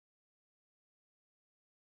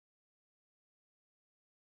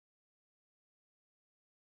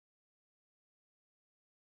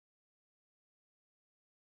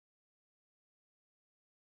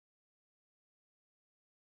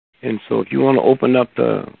And so if you want to open up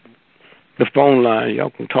the phone line, y'all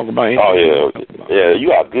can talk about anything. Oh, yeah,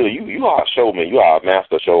 you are good. You are a showman. You are a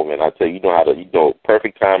master showman. I tell you, you know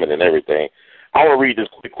perfect timing and everything. I want to read this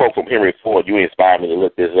quick quote from Henry Ford. You inspired me to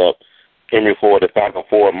look this up. Henry Ford, the Falcon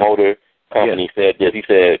Ford Motor Company, said this. He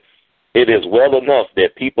said, "It is well enough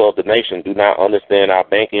that people of the nation do not understand our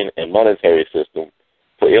banking and monetary system.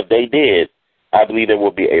 For if they did, I believe there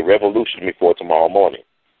will be a revolution before tomorrow morning."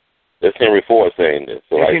 That's Henry Ford saying this.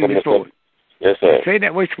 So that's Henry Ford. Yes, sir. Say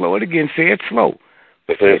that way slow. It again. Say it slow.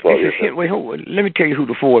 Say it slow. Yes, wait, let me tell you who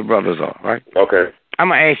the Ford brothers are, right? Okay. I'm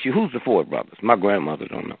going to ask you, who's the Ford brothers? My grandmother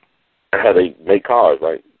don't know. They make cars,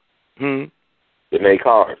 right? They make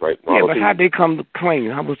cars, right? Yeah, but how'd they come to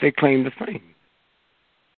claim? How was they claim the fame?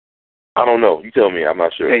 I don't know. You tell me. I'm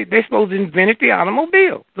not sure. They supposed to invented the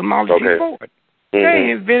automobile, the Model T Ford. They ain't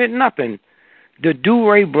invented nothing. The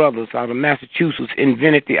Duray brothers out of Massachusetts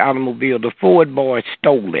invented the automobile. The Ford boys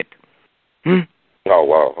stole it. Oh,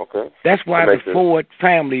 wow. Okay. That's why the Ford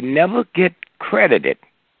family never get credited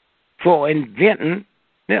for inventing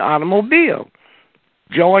the automobile.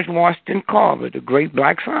 George Washington Carver, the great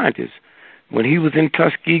black scientist, when he was in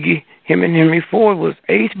Tuskegee, him and Henry Ford was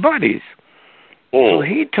ace buddies. So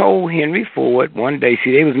he told Henry Ford one day,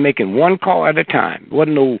 see, they was making one car at a time. There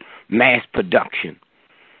wasn't no mass production.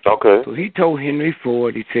 Okay. So he told Henry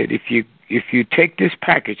Ford, he said, if you take this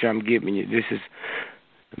package I'm giving you, this is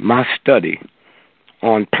my study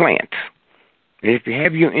on plants. And if you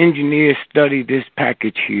have your engineers study this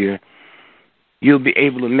package here, you'll be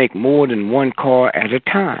able to make more than one car at a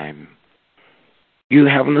time. You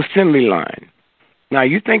have an assembly line. Now,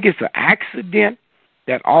 you think it's an accident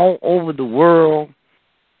that all over the world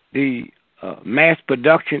the mass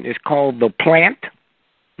production is called the plant?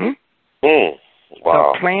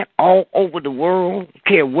 Wow. The plant all over the world,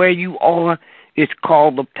 care where you are, it's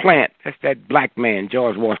called the plant. That's that black man,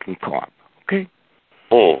 George Washington Carver. Okay?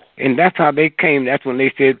 And that's how they came. That's when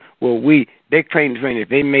they said, well, they claimed that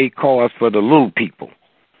they made cars for the little people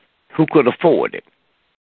who could afford it.